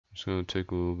It's gonna take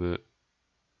a little bit.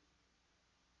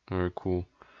 Alright, cool.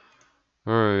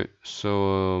 Alright,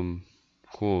 so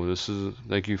cool.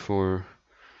 Thank you for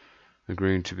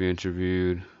agreeing to be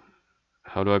interviewed.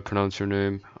 How do I pronounce your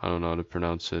name? I don't know how to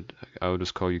pronounce it. I would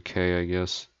just call you K, I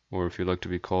guess. Or if you'd like to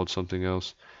be called something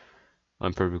else,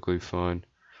 I'm perfectly fine.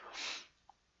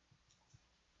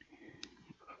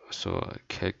 So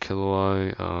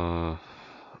keloaii, I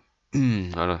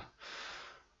don't know.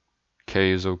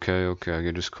 K is okay. Okay, I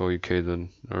can just call you K then.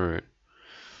 Alright.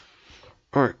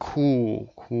 Alright,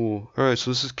 cool. Alright,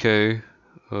 so this is K.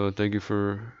 Thank you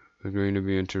for agreeing to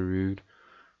be interviewed.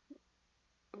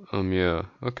 Yeah,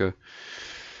 okay.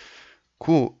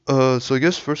 Cool. So I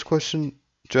guess first question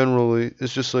generally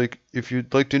is just like, if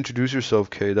you'd like to introduce yourself,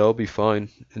 K, that'll be fine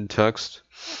in text.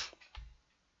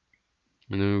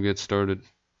 And then we'll get started.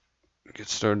 With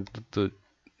the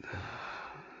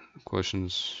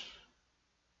questions.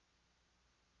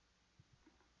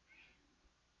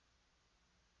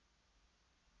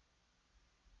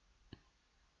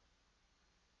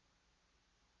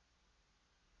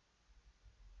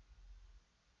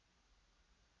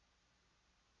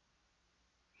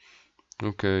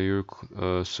 Okay,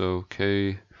 so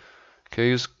K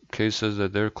says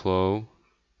that they're Cloe,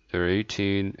 they're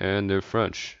 18, and they're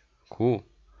French. Cool.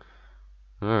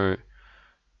 Alright.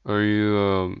 Wait,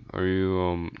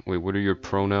 what are your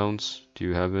pronouns? Do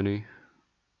you have any?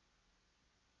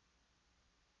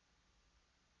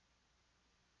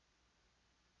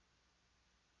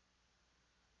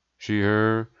 She,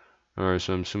 her? Alright,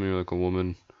 so I'm assuming you're like a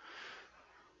woman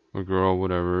or girl,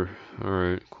 whatever.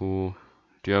 Alright, cool.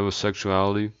 Do you have a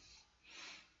sexuality?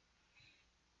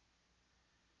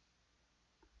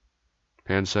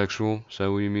 Pansexual? Is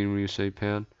that what you mean when you say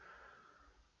pan?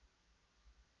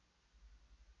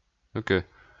 Okay.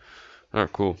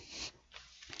 Alright, cool.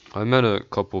 I met a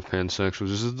couple of pansexuals.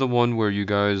 This is the one where you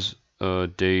guys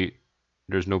date,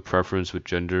 there's no preference with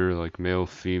gender, like male,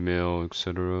 female,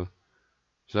 etc.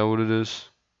 Is that what it is?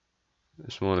 I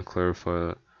just want to clarify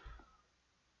that.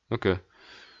 Okay.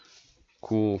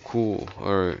 Cool.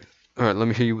 Alright, let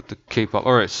me hit you with the K-pop.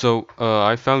 Alright, so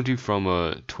I found you from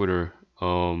Twitter,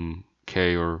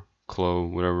 K or Cloe,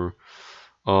 whatever.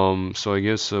 So I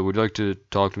guess would you like to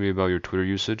talk to me about your Twitter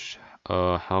usage?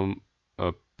 How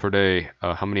per day,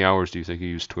 how many hours do you think you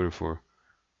use Twitter for?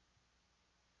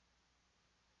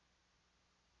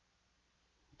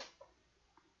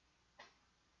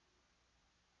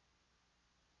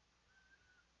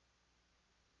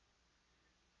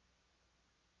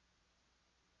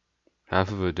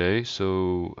 Half of a day,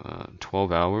 so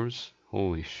 12 hours?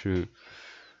 Holy shoot.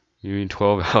 You mean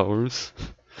 12 hours?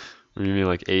 Or you mean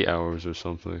like 8 hours or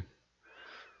something?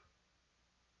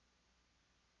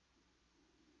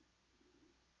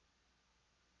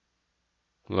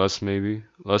 Less maybe?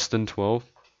 Less than 12?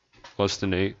 Less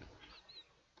than 8?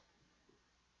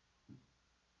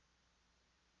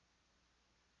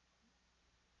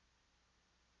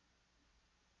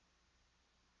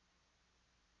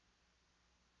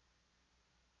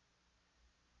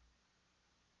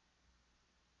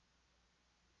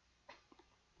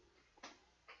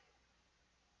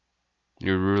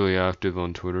 You're really active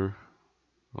on Twitter?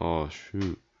 Oh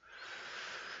shoot.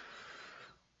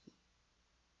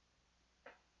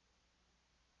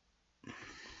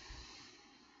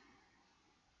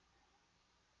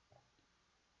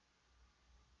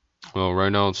 Well,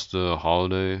 right now it's the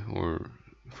holiday, or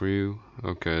for you?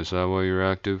 Okay, is that why you're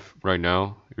active right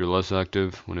now? You're less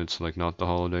active when it's like not the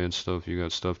holiday and stuff, you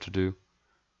got stuff to do?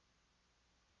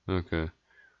 Okay.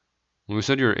 Well, we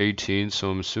said you're 18, so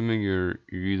I'm assuming you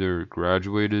either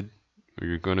graduated or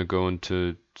you're gonna go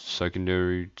into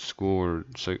secondary school or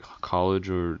college,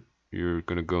 or you're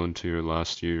gonna go into your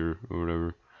last year or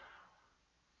whatever.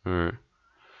 Alright.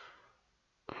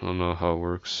 I don't know how it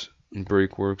works.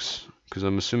 Break works. Because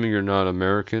I'm assuming you're not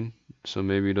American, so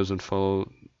maybe it doesn't follow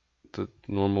the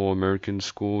normal American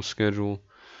school schedule.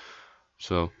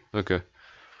 So, okay.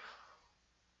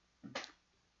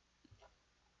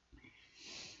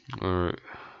 Alright.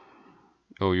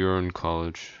 Oh, you're in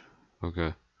college.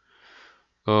 Okay.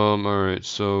 Alright,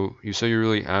 so you say you're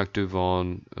really active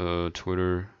on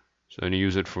Twitter, and you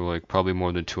use it for like probably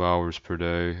more than 2 hours per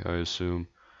day, I assume.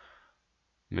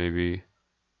 Maybe.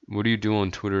 What do you do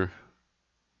on Twitter?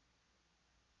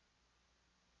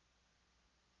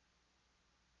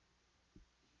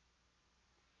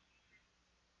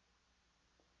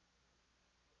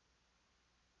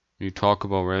 You talk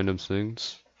about random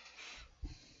things?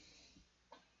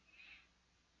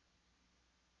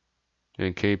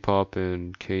 And K-pop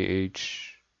and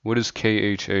KH. What is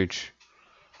KHH?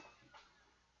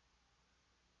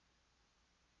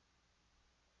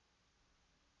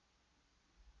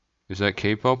 Is that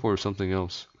K-pop or something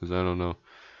else? Because I don't know.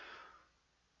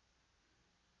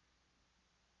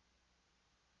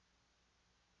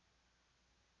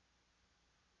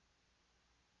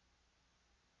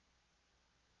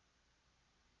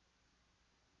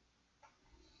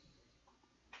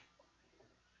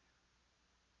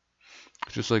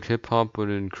 Just like hip hop, but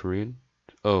in Korean.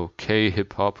 Oh, K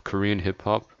hip hop, Korean hip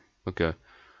hop. Okay,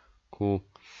 cool.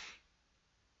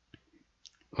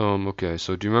 Okay.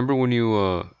 So do you remember when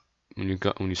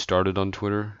you started on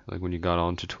Twitter, like when you got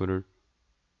onto Twitter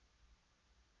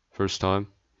first time?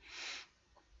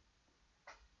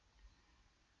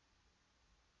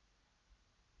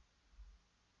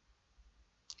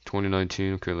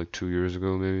 2019. Okay, like 2 years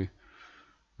ago maybe.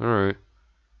 All right.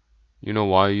 You know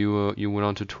why you went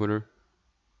onto Twitter?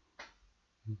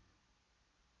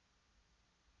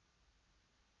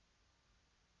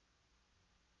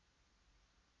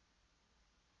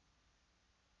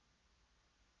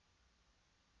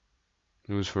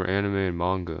 It was for anime and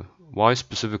manga. Why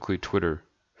specifically Twitter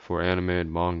for anime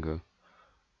and manga?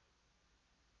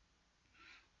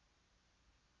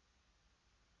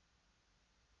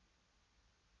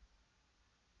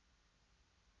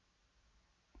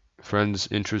 Friends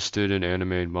interested in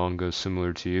anime and manga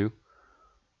similar to you?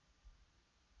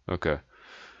 Okay.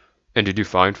 And did you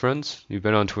find friends? You've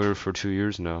been on Twitter for 2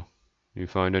 years now. You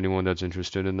find anyone that's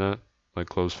interested in that? Like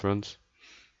close friends?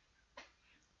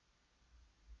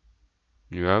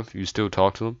 You have? You still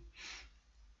talk to them?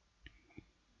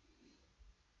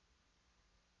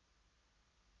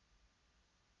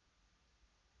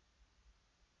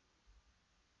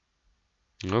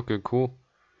 Okay, cool.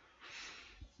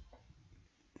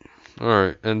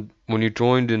 Alright, and when you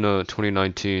joined in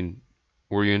 2019,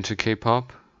 were you into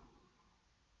K-pop?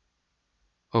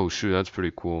 Oh shoot, that's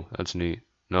pretty cool. That's neat.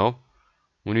 No?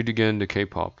 We need to get into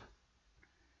K-pop.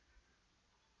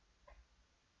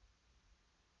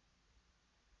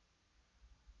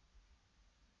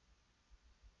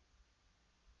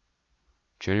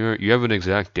 January? You have an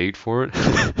exact date for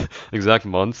it? Exact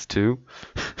month too?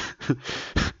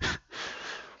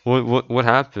 What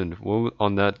happened? What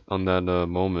on that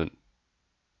moment?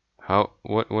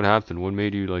 What happened? What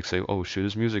made you like say, "Oh shit,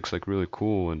 this music's like really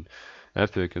cool and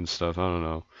epic and stuff." I don't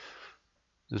know.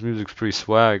 This music's pretty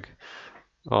swag.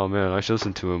 Oh man, I should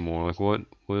listen to it more. Like what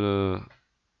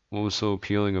was so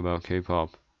appealing about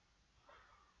K-pop?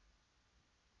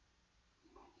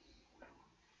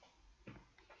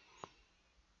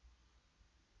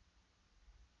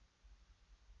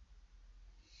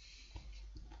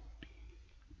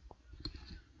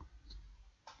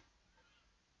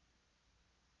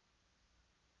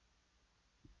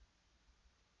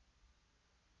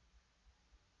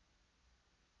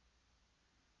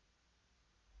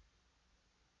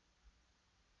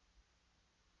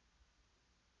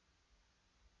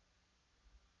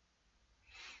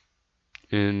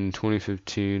 In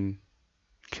 2015,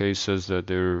 K says that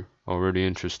they're already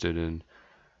interested in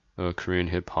Korean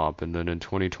hip hop, and then in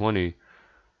 2020,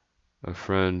 a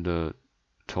friend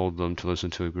told them to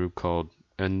listen to a group called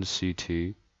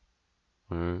NCT,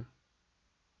 alright?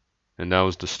 And that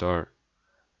was the start.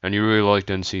 And you really liked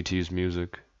NCT's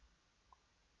music.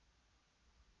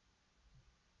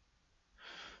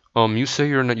 You say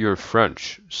you're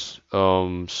French,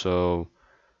 so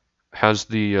has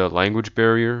the language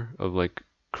barrier of like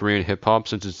Korean hip hop,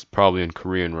 since it's probably in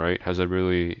Korean, right? Has that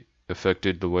really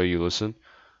affected the way you listen,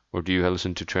 or do you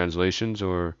listen to translations,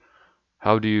 or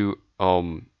how do you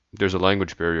There's a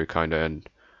language barrier kind of, and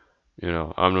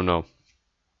I don't know.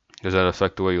 Does that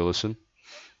affect the way you listen?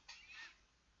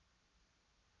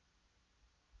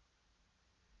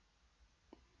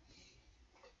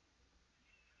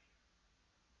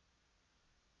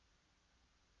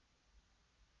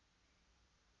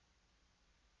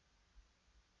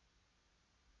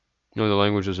 No, the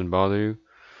language doesn't bother you.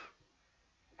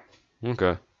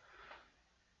 Okay.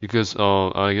 Because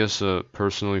I guess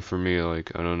personally for me,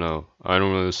 like I don't know, I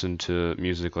don't really listen to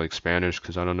music like Spanish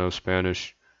because I don't know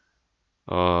Spanish.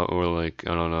 Or like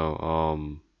I don't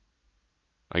know.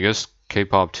 I guess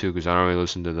K-pop too because I don't really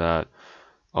listen to that.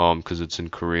 Because it's in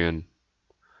Korean.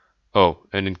 Oh,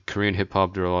 and in Korean hip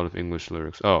hop there are a lot of English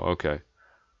lyrics. Oh, okay.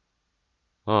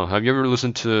 Oh, have you ever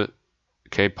listened to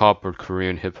K-pop or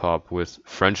Korean hip hop with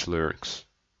French lyrics?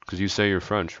 Because you say you're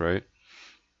French, right?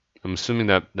 I'm assuming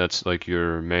that that's like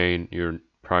your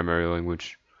primary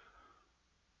language.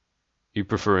 You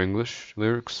prefer English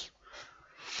lyrics?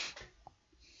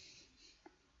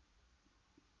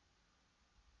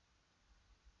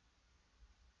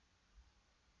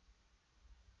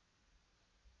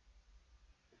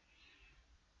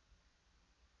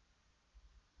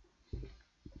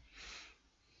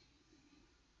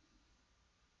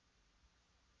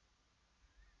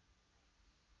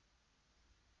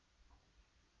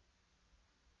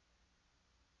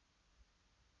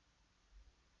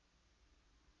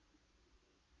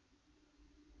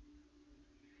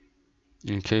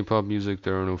 In K-pop music,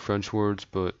 there are no French words,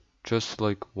 but just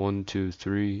like 1, 2,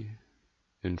 3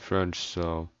 in French,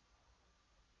 so.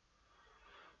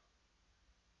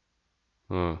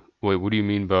 Wait, what do you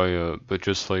mean by, but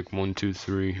just like 1, 2,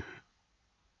 3?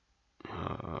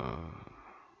 Uh,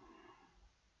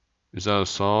 is that a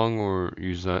song, or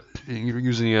use that, you're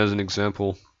using it as an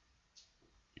example?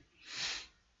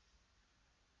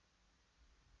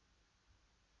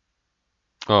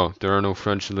 Oh, there are no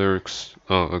French lyrics.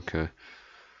 Oh, okay.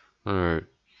 Alright.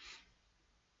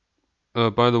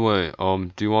 By the way,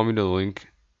 do you want me to link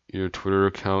your Twitter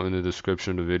account in the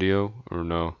description of the video, or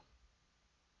no?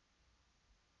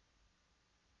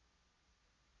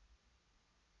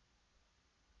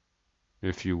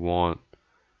 If you want.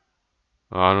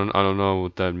 I don't know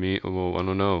what that mean. Well, I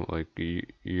don't know. Like so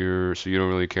you don't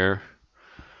really care?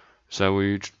 Is that what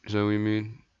you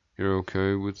mean? You're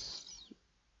okay with,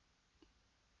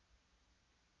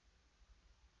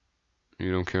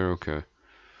 you don't care? Okay.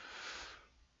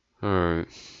 Alright.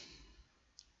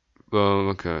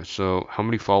 Okay. So how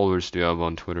many followers do you have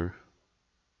on Twitter?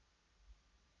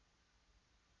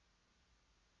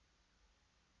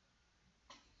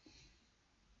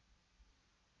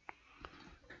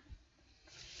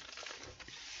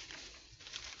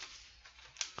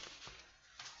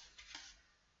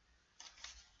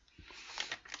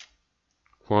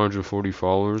 $440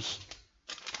 followers.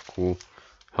 Cool.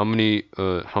 How many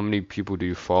people do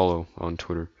you follow on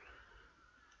Twitter?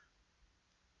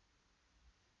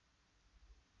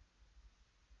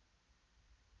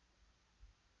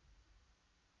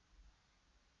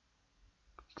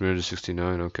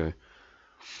 $369. Okay.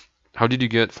 How did you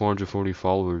get 440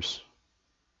 followers?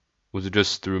 Was it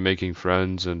just through making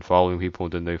friends and following people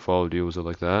and then they followed you? Was it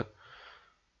like that?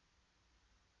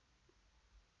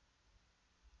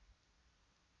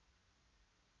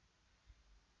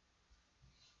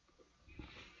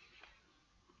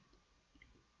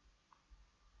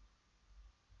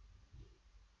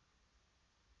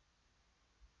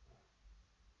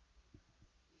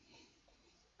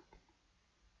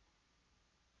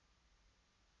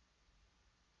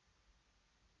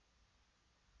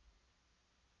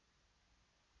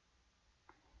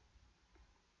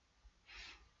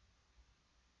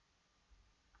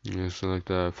 Yeah, so like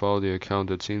that. I follow the account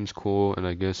that seems cool, and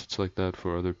I guess it's like that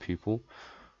for other people.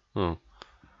 Oh,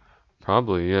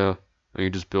 probably, yeah. And you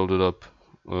just build it up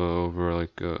over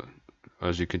like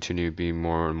as you continue being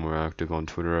more and more active on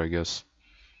Twitter, I guess.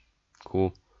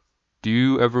 Cool. Do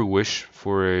you ever wish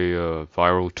for a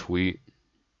viral tweet?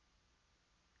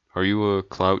 Are you a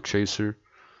clout chaser?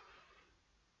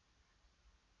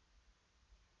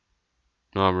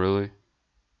 Not really.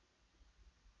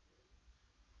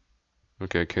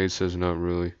 Okay, Kate says not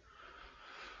really.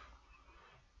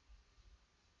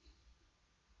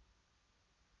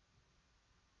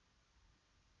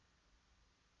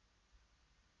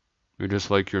 You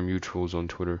just like your mutuals on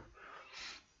Twitter.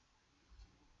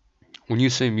 When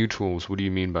you say mutuals, what do you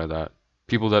mean by that?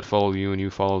 People that follow you and you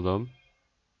follow them?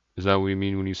 Is that what you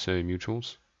mean when you say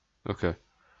mutuals? Okay.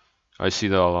 I see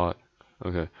that a lot.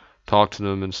 Okay. Talk to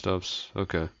them and stuffs.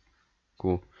 Okay.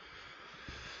 Cool.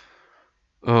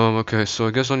 Okay, so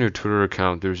I guess on your Twitter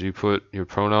account there's, you put your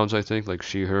pronouns, I think, like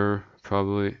she, her,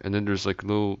 probably, and then there's like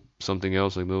little something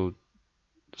else, like little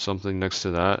something next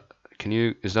to that.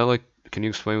 Is that like, can you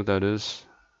explain what that is?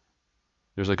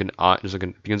 There's like an I, there's like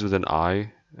an, begins with an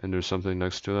I, and there's something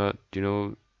next to that. Do you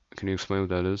know, can you explain what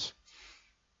that is?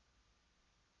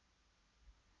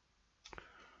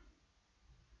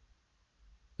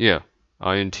 Yeah.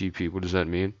 INTP, what does that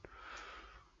mean?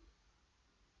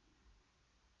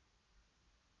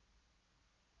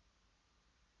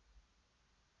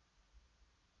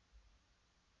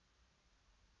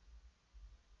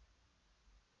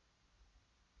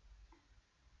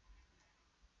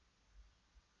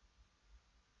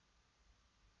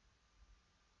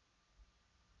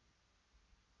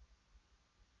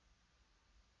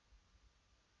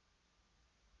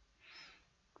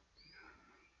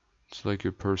 It's like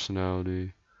your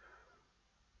personality.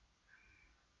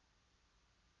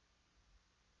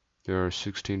 There are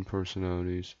 16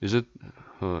 personalities. Is it?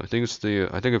 I think it's the.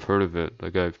 I think I've heard of it.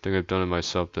 Like I think I've done it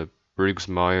myself. The Briggs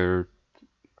Meyer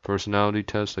personality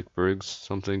test, like Briggs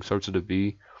something starts with a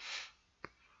B,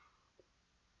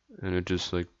 and it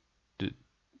just like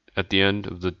at the end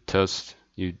of the test,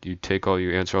 you take all,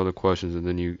 you answer all the questions, and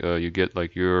then you get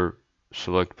like your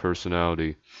select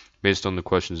personality based on the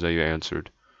questions that you answered.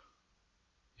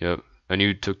 Yep. And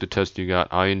you took the test, you got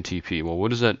INTP. Well, what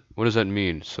does that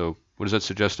mean? So what does that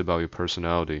suggest about your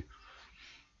personality?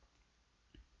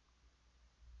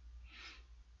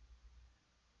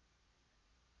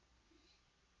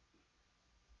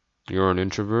 You're an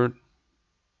introvert?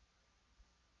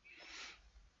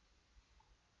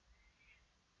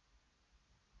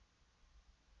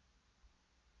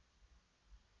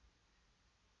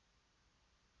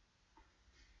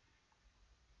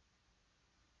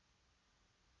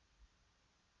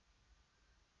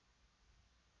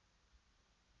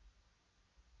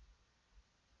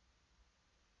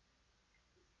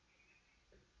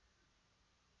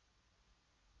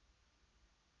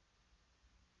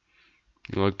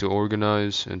 You like to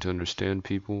organize and to understand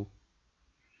people?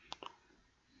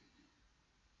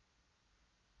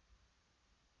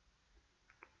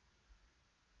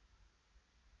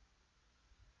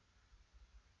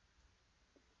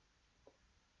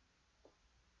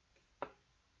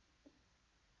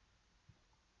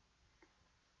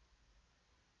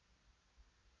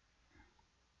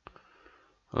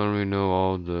 I don't really know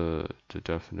all the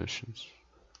definitions.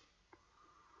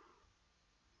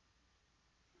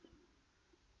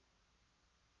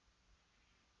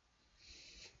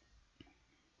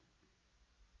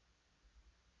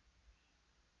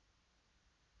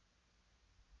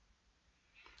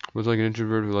 What's like an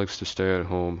introvert who likes to stay at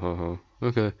home? Haha.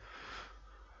 Okay.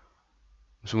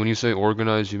 So when you say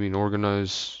organize, you mean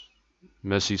organize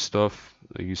messy stuff?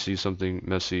 Like you see something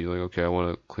messy, like okay, I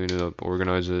want to clean it up,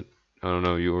 organize it. I don't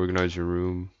know. You organize your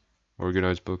room,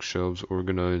 organize bookshelves,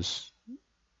 organize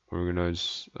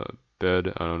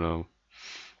bed. I don't know.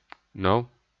 No?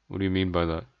 What do you mean by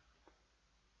that?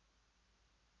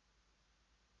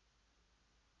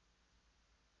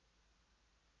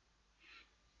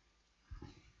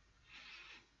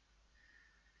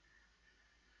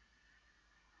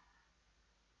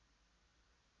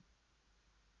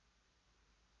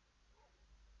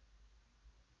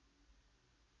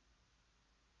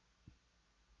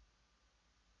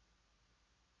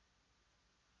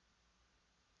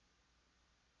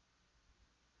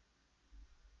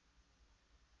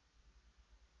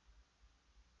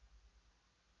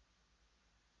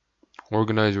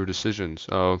 Organize your decisions.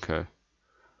 Oh, okay.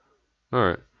 All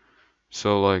right.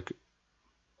 So like,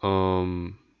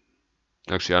 um,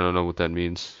 actually, I don't know what that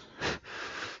means.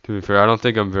 To be fair, I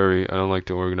don't like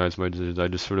to organize my decisions. I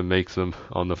just sort of make them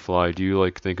on the fly. Do you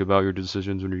like think about your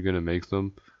decisions when you're gonna make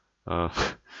them? Uh,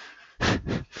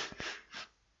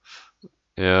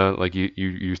 yeah, like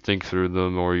you think through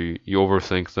them or you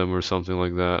overthink them or something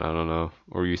like that. I don't know.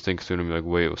 Or you think through them like,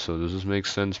 wait, so does this make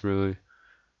sense really?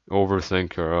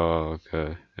 Overthink or oh,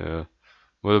 okay, yeah.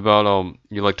 What about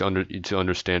you like to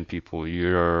understand people?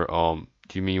 You're do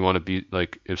you mean you want to be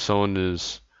like if someone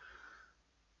is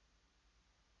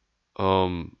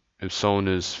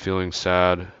feeling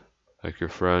sad, like your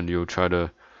friend, you'll try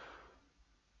to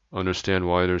understand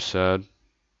why they're sad?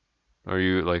 Are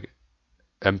you like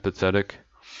empathetic?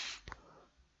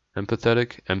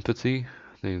 Empathetic? Empathy?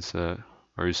 I think it's that.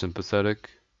 Are you sympathetic?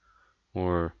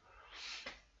 Or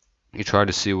you try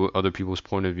to see what other people's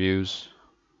point of views?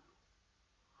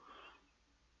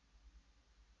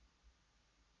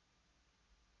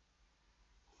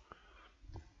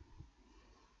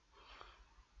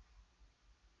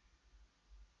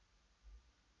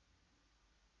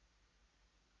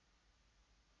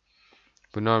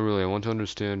 But not really. I want to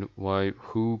understand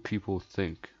who people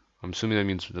think. I'm assuming that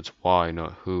means that's why,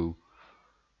 not who.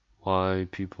 Why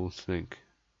people think.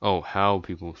 Oh, how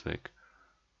people think.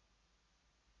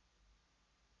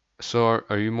 So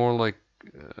are you more like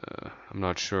I'm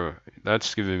not sure.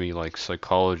 That's giving me like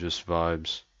psychologist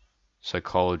vibes,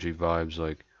 psychology vibes.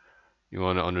 Like you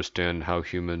want to understand how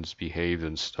humans behave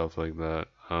and stuff like that.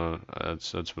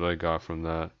 That's what I got from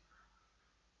that.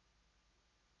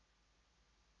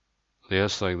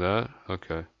 Yes, like that.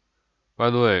 Okay. By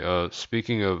the way,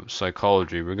 speaking of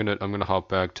psychology, I'm gonna hop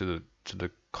back to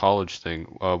the college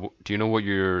thing. Do you know what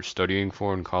you're studying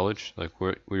for in college? Like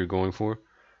what you're going for?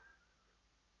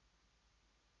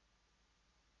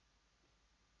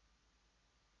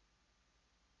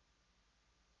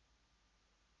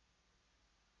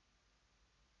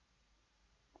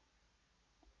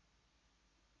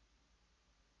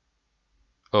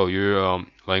 Oh, your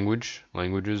language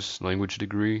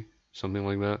degree, something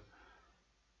like that.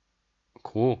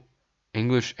 Cool.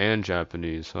 English and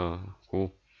Japanese, huh?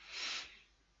 Cool.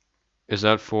 Is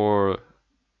that for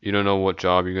you don't know what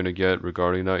job you're gonna get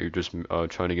regarding that? You're just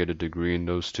trying to get a degree in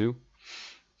those two?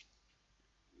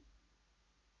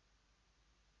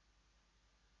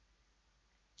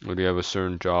 Or do you have a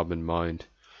certain job in mind?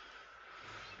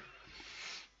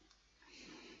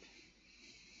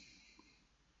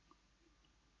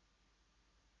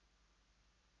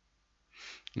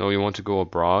 No, you want to go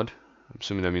abroad? I'm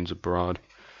assuming that means abroad.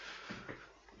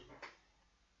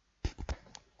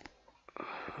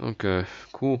 Okay,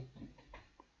 cool.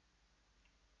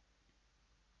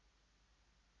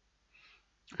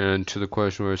 And to the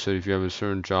question where I said if you have a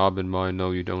certain job in mind,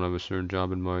 no, you don't have a certain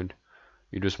job in mind.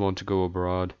 You just want to go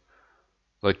abroad,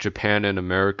 like Japan and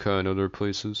America and other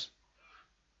places.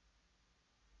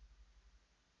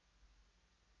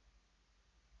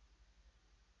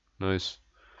 Nice.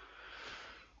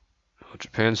 Well,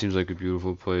 Japan seems like a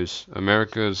beautiful place.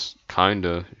 America's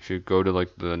kinda. If you go to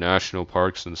like the national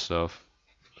parks and stuff,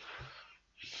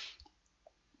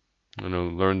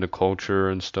 learn the culture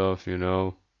and stuff.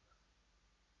 You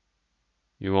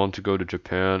want to go to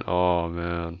Japan? Oh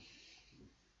man,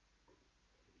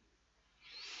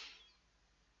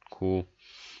 cool.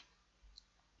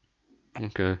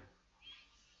 Okay,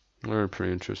 alright,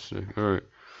 pretty interesting. Alright.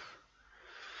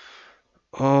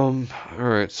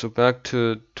 So back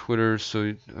to Twitter.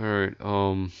 So, alright.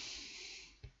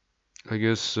 I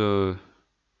guess. Do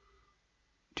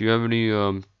you have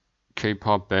any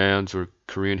K-pop bands or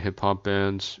Korean hip-hop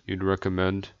bands you'd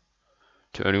recommend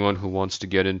to anyone who wants to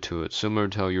get into it? Similar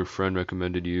to how your friend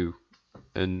recommended you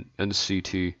and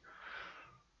NCT.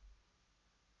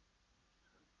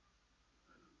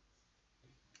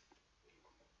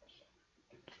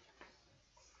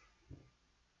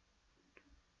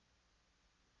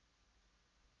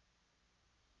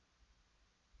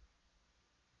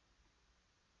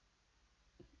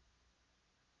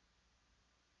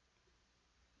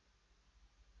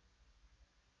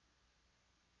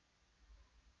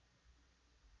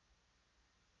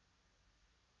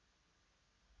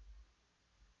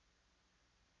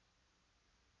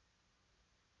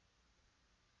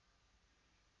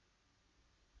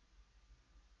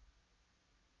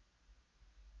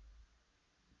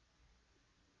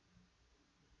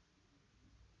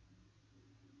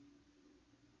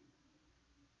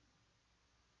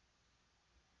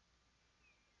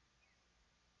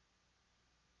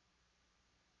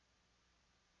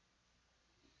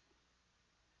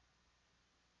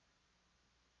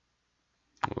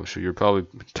 Oh, so you're probably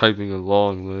typing a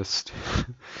long list.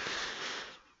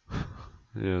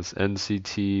 Yes,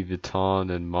 NCT, VICTON,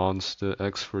 and Monsta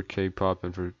X for K-pop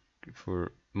and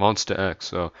for Monsta X.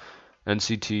 So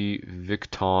NCT,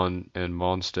 VICTON, and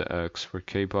Monsta X for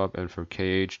K-pop and for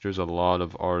KH. There's a lot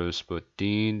of artists, but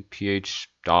Dean,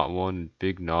 PH.1, and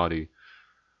Big Naughty.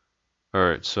 All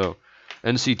right, so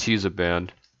NCT is a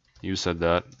band. You said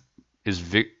that. Is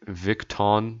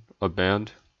VICTON a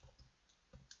band?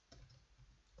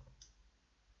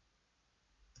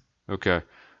 Okay.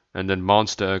 And then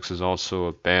Monsta X is also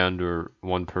a band or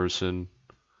one person.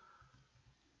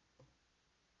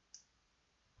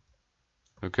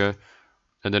 Okay.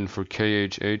 And then for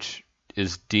KHH,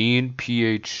 is Dean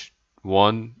PH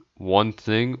one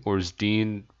thing or is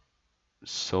Dean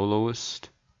soloist?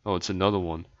 Oh, it's another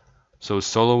one. So is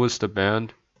soloist a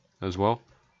band as well?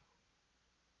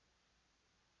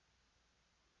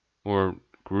 Or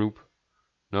group?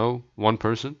 No? One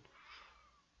person?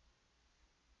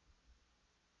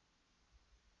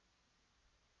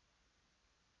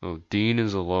 Oh, Dean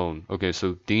is alone. Okay,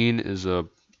 so Dean is a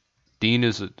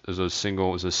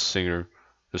singer,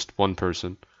 just one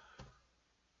person.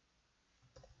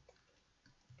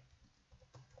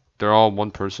 They're all one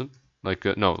person. Like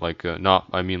no, like not.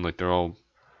 I mean like they're all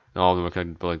of them are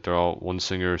connected, but like they're all one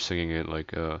singer singing it.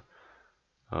 Like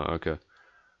okay.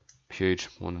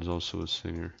 PH1 is also a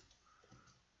singer.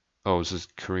 Oh, this is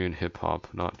Korean hip hop,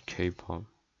 not K-pop.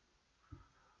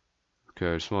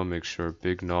 Okay, I just want to make sure.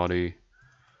 Big Naughty.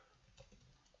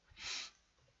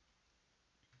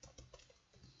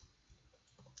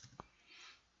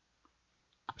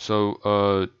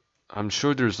 So I'm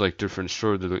sure there's like different.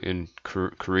 Sure, in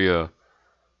Korea.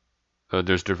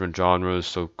 There's different genres,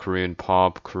 so Korean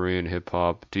pop, Korean hip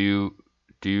hop. Do you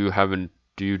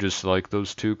just like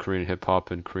those two, Korean hip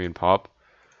hop and Korean pop?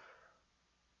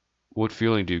 What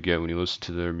feeling do you get when you listen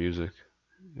to their music?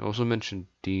 You also mentioned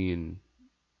Dean.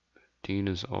 Dean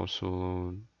is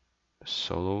also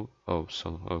solo. Oh,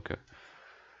 solo. Okay.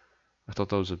 I thought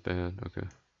that was a band. Okay.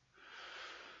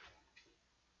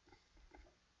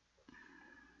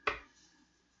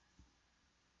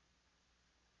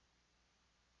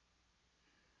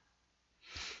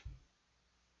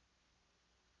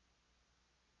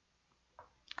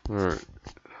 All right.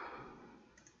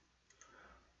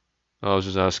 I was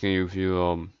just asking you if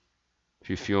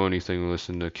you feel anything when you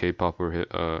listen to K-pop or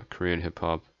Korean hip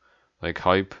hop, like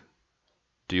hype.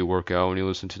 Do you work out when you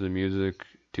listen to the music?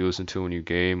 Do you listen to it when you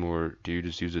game, or do you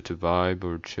just use it to vibe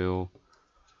or chill?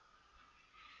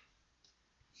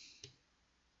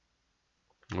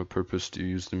 What purpose do you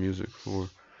use the music for?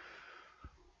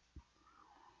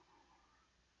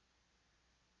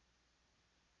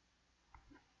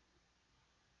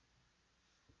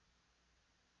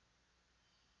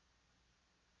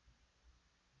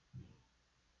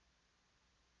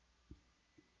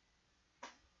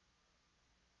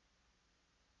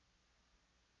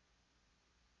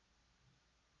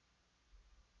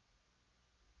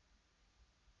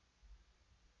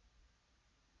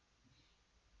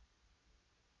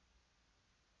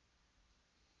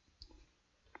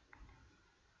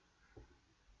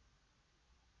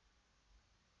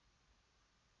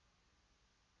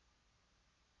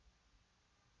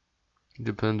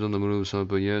 Depends on the mood of the sun,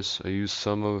 but yes, I use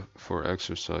some for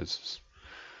exercises.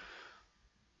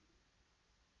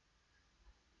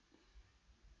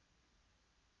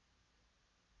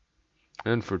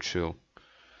 And for chill.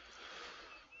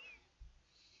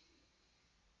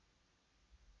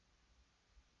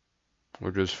 Or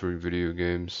just for video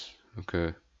games.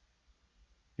 Okay.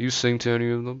 You sing to any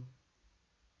of them?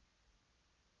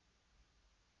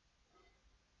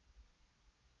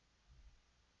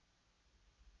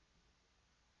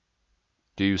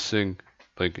 Do you sing,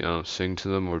 like, sing to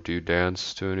them, or do you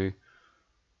dance to any?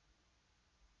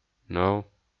 No?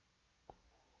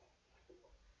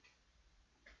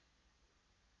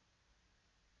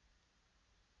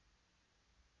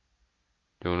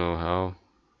 Don't know how?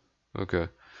 Okay.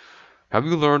 Have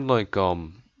you learned, like,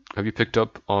 have you picked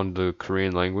up on the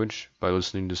Korean language by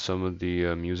listening to some of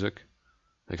the music?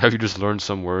 Like, have you just learned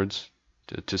some words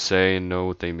to say and know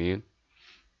what they mean?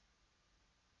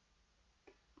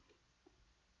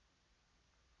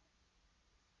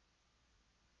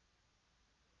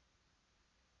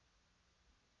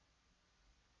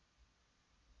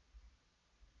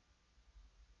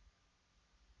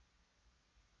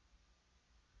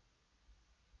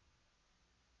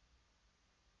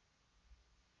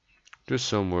 Just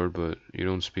some word, but you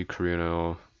don't speak Korean at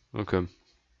all. Okay.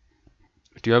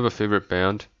 Do you have a favorite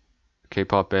band?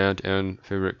 K-pop band and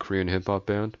favorite Korean hip-hop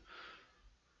band?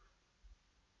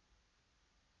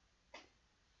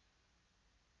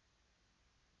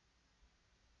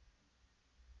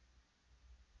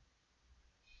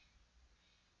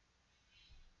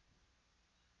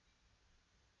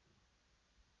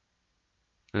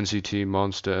 NCT,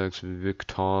 Monsta X,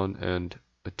 VICTON, and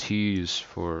ATEEZ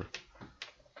for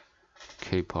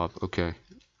K-pop. Okay.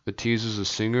 ATEEZ is a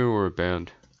singer or a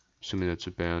band? Assuming that's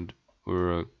a band.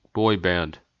 Or a boy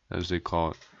band, as they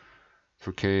call it.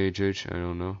 For KHH, I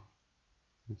don't know.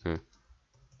 Okay.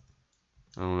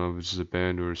 I don't know if this is a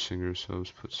band or a singer, so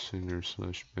let's put singer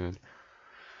slash band.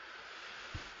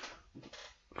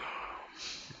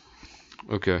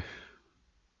 Okay.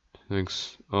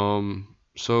 Thanks.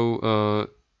 Do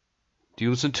you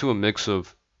listen to a mix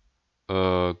of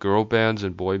girl bands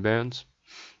and boy bands?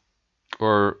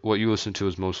 Or what you listen to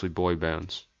is mostly boy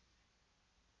bands?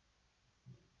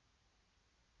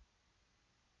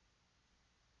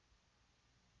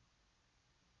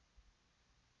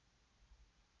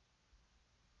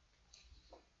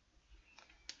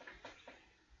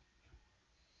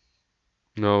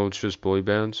 No, it's just boy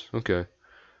bands? Okay.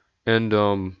 And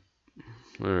alright.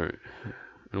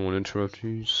 I don't want to interrupt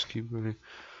you, just keep running.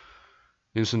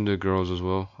 You listen to girls as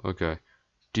well? Okay.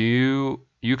 Do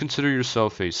you consider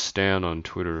yourself a stan on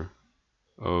Twitter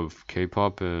of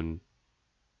K-pop and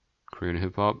Korean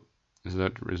hip hop? Is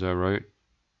that right?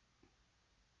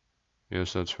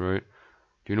 Yes, that's right.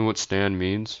 Do you know what stan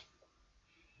means?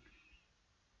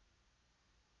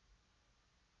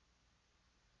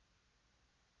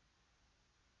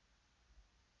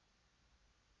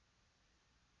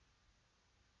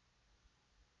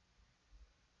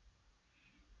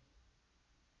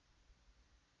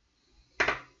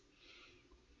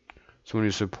 It's when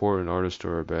you support an artist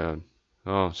or a band.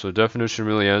 Oh, so definition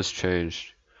really has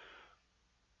changed.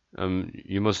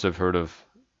 You must have heard of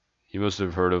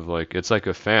like it's like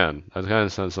a fan. That kind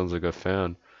of sounds like a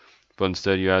fan, but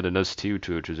instead you add an ST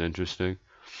to it, which is interesting.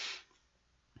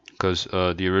 Because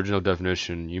the original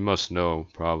definition, you must know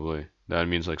probably that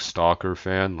means like stalker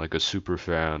fan, like a super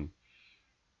fan.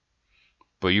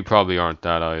 But you probably aren't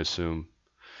that, I assume.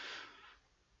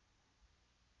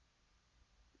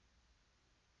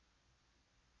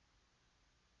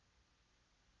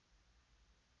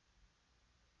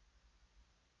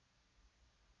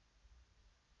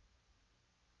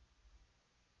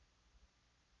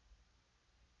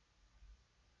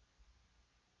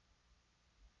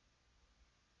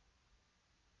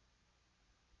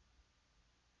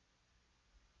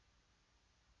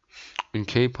 In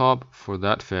K-pop, for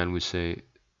that fan, we say,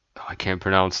 oh, I can't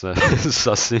pronounce that.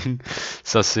 Sasaeng,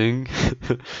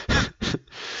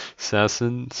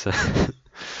 Sassen,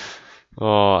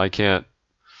 oh, I can't.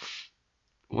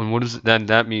 What is it?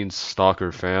 That means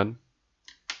stalker fan.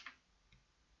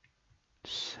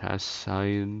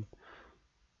 Sasaeng.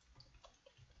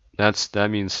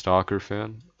 That means stalker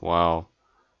fan. Wow.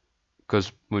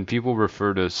 Because when people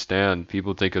refer to Stan,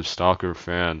 people think of stalker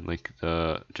fan, like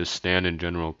just Stan in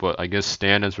general. But I guess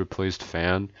Stan has replaced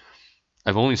fan.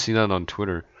 I've only seen that on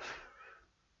Twitter.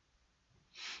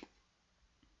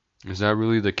 Is that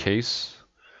really the case?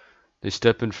 They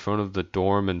step in front of the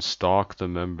dorm and stalk the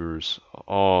members.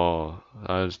 Oh,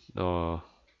 that's but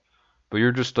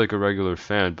you're just like a regular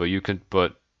fan, but you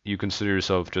consider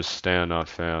yourself just Stan, not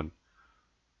fan.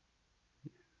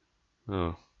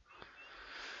 Oh.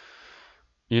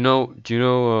 Do you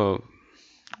know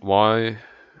why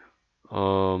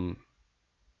um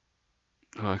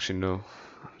actually no.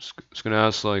 I was gonna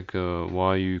ask like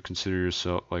why you consider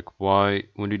yourself like why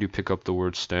when did you pick up the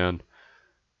word stan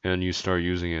and you start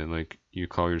using it like you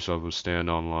call yourself a stan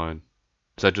online?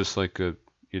 Is that just like it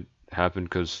happened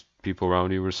because people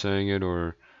around you were saying it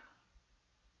or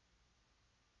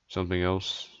something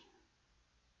else?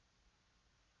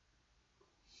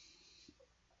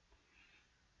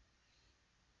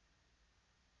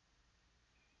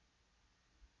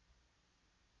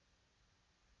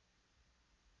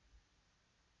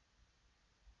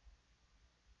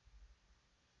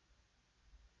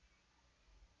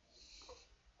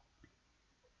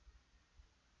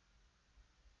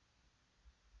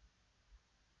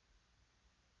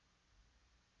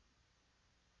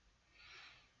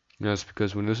 Yes,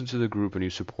 because when you listen to the group and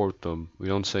you support them, we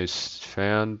don't say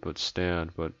fan but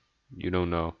stan, but you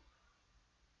don't know.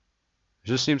 It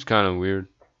just seems kind of weird.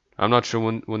 I'm not sure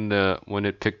when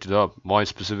it picked it up, why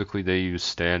specifically they use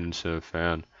stan instead of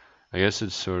fan. I guess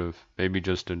it's sort of maybe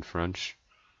just in French.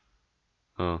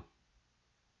 Huh.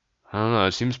 I don't know.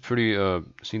 It seems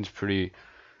pretty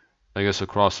I guess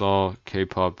across all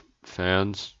K-pop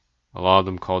fans, a lot of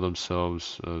them call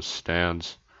themselves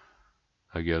stans,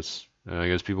 I guess. And I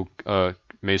guess people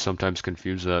may sometimes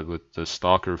confuse that with the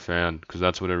stalker fan because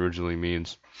that's what it originally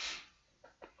means.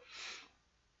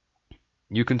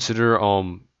 You consider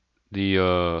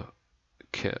the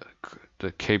K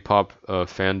the K-pop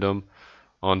fandom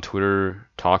on Twitter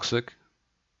toxic?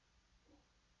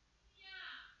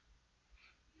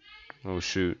 Oh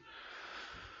shoot.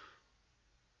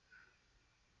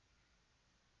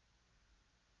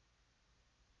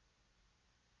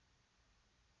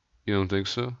 You don't think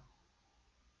so?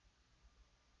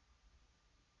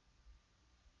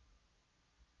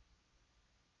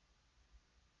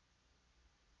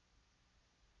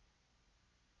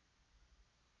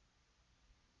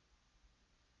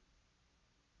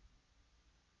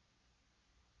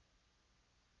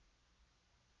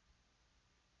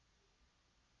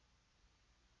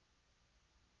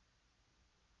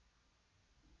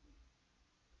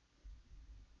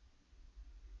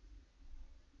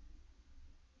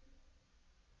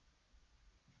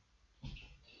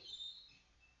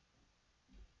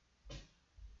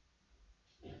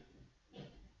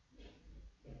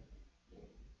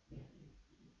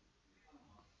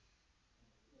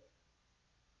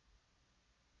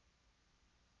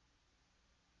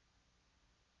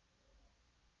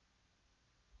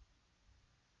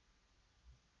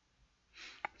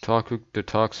 The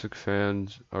toxic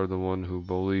fans are the one who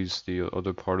bullies the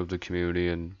other part of the community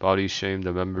and body shame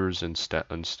the members and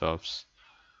stuffs.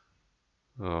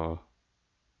 Uh,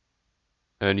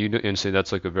 and say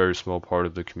that's like a very small part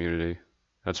of the community.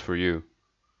 That's for you.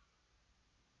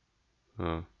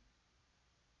 Uh,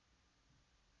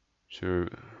 sure,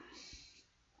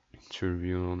 sure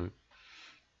view on it.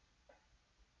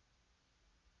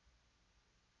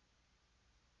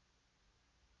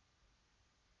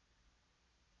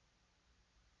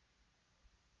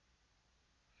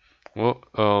 Well,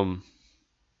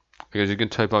 I guess you can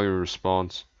type out your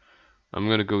response. I'm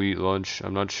gonna go eat lunch.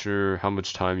 I'm not sure how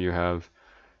much time you have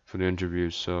for the interview,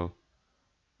 so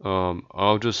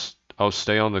I'll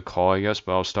stay on the call, I guess,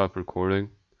 but I'll stop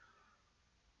recording.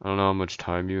 I don't know how much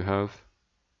time you have.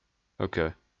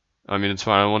 Okay. I mean, it's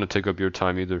fine. I don't want to take up your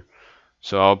time either.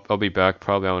 So I'll be back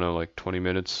probably, I don't know, like 20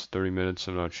 minutes, 30 minutes,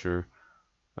 I'm not sure.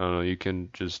 I don't know, you can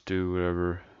just do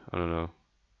whatever. I don't know.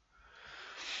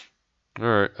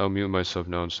 Alright, I'll mute myself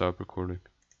now and stop recording.